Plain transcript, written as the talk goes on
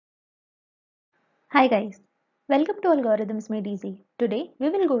Hi guys, welcome to Algorithms Made Easy. Today we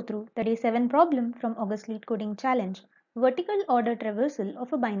will go through the day 7 problem from August Leetcoding challenge, vertical order traversal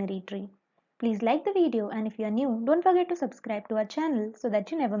of a binary tree. Please like the video and if you are new, don't forget to subscribe to our channel so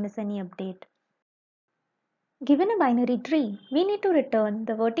that you never miss any update. Given a binary tree, we need to return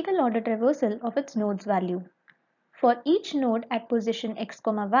the vertical order traversal of its node's value. For each node at position x,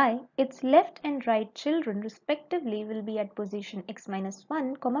 y, its left and right children respectively will be at position x minus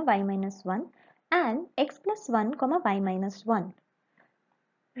 1, y minus 1 and x plus 1, y minus 1.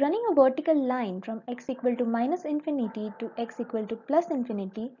 Running a vertical line from x equal to minus infinity to x equal to plus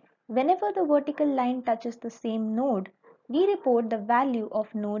infinity, whenever the vertical line touches the same node, we report the value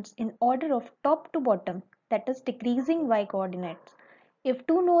of nodes in order of top to bottom, that is decreasing y coordinates. If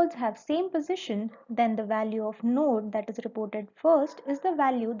two nodes have same position, then the value of node that is reported first is the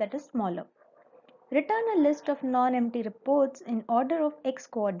value that is smaller. Return a list of non-empty reports in order of x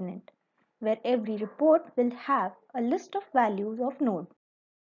coordinate, where every report will have a list of values of node.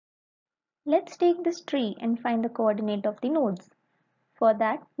 Let's take this tree and find the coordinate of the nodes. For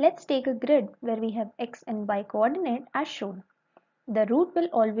that, let's take a grid where we have x and y coordinate as shown. The root will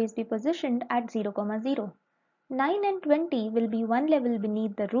always be positioned at 0, 0. 9 and 20 will be one level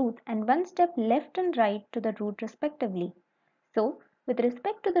beneath the root and one step left and right to the root respectively. So, with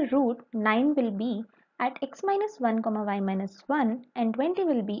respect to the root, 9 will be at x minus 1, y minus 1 and 20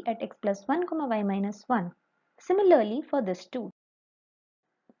 will be at x plus 1, y minus 1. Similarly for this too.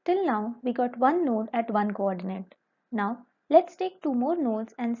 Till now, we got one node at one coordinate. Now, let's take two more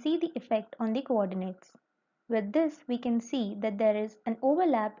nodes and see the effect on the coordinates. With this, we can see that there is an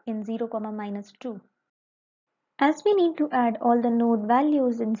overlap in 0, minus 2. As we need to add all the node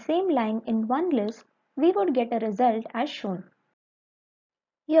values in same line in one list, we would get a result as shown.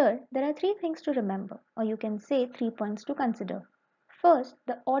 Here, there are three things to remember, or you can say 3 points to consider. First,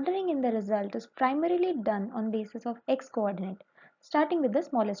 the ordering in the result is primarily done on basis of x coordinate, starting with the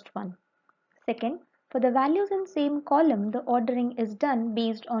smallest one. Second, for the values in same column, the ordering is done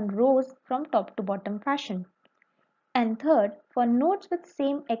based on rows from top to bottom fashion. And third, for nodes with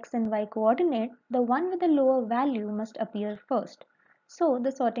same x and y coordinate, the one with the lower value must appear first. So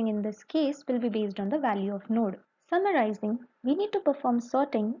the sorting in this case will be based on the value of node. Summarizing, we need to perform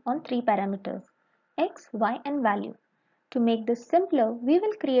sorting on three parameters, x, y and value. To make this simpler, we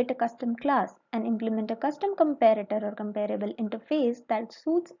will create a custom class and implement a custom comparator or comparable interface that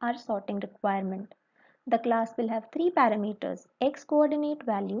suits our sorting requirement. The class will have three parameters, x coordinate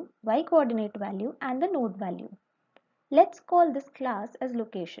value, y coordinate value and the node value. Let's call this class as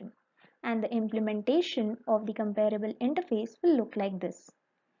location and the implementation of the comparable interface will look like this.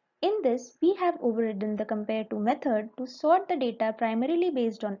 In this, we have overridden the compare2 method to sort the data primarily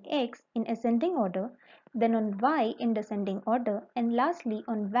based on x in ascending order, then on y in descending order, and lastly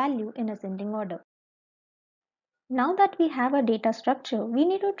on value in ascending order. Now that we have a data structure, we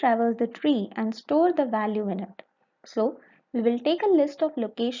need to traverse the tree and store the value in it. So, we will take a list of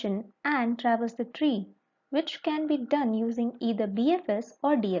location and traverse the tree, which can be done using either BFS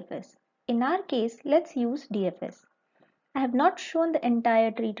or DFS. In our case, let's use DFS. I have not shown the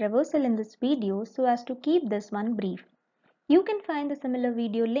entire tree traversal in this video so as to keep this one brief. You can find the similar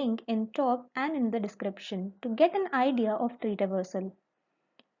video link in top and in the description to get an idea of tree traversal.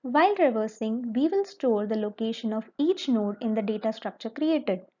 While traversing, we will store the location of each node in the data structure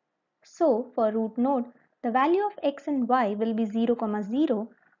created. So, for root node, the value of x and y will be 0, 0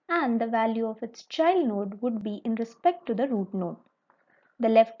 and the value of its child node would be in respect to the root node. The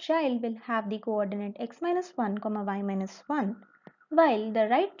left child will have the coordinate x minus 1, y minus 1, while the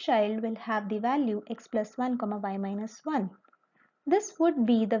right child will have the value x plus 1, y minus 1. This would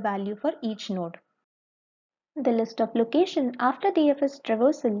be the value for each node. The list of location after DFS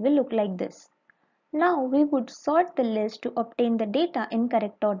traversal will look like this. Now we would sort the list to obtain the data in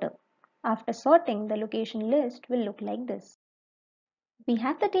correct order. After sorting, the location list will look like this. We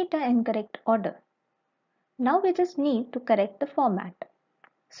have the data in correct order. Now we just need to correct the format.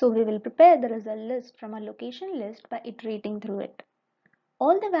 So we will prepare the result list from a location list by iterating through it.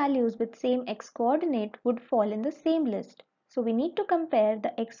 All the values with same x coordinate would fall in the same list. So we need to compare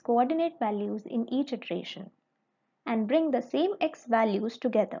the x coordinate values in each iteration and bring the same x values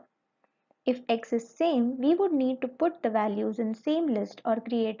together. If x is same, we would need to put the values in same list or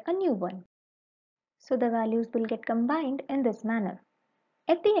create a new one. So the values will get combined in this manner.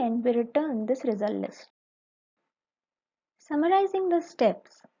 At the end, we return this result list. Summarizing the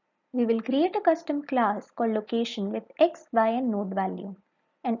steps, we will create a custom class called location with x, y and node value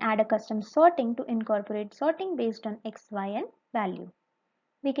and add a custom sorting to incorporate sorting based on x, y and value.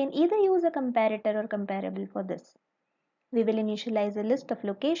 We can either use a comparator or comparable for this. We will initialize a list of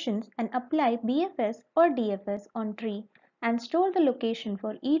locations and apply BFS or DFS on tree and store the location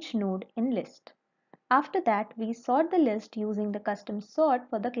for each node in list. After that, we sort the list using the custom sort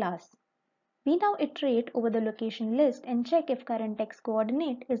for the class. We now iterate over the location list and check if current x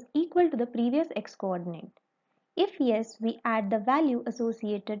coordinate is equal to the previous x coordinate. If yes, we add the value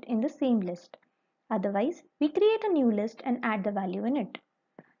associated in the same list. Otherwise, we create a new list and add the value in it.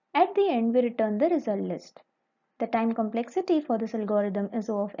 At the end, we return the result list. The time complexity for this algorithm is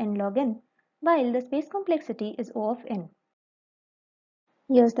O of n log n, while the space complexity is O of n.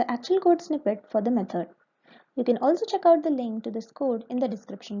 Here's the actual code snippet for the method. You can also check out the link to this code in the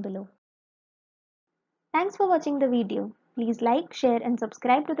description below. Thanks for watching the video. Please like, share and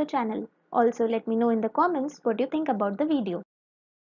subscribe to the channel. Also let me know in the comments what you think about the video.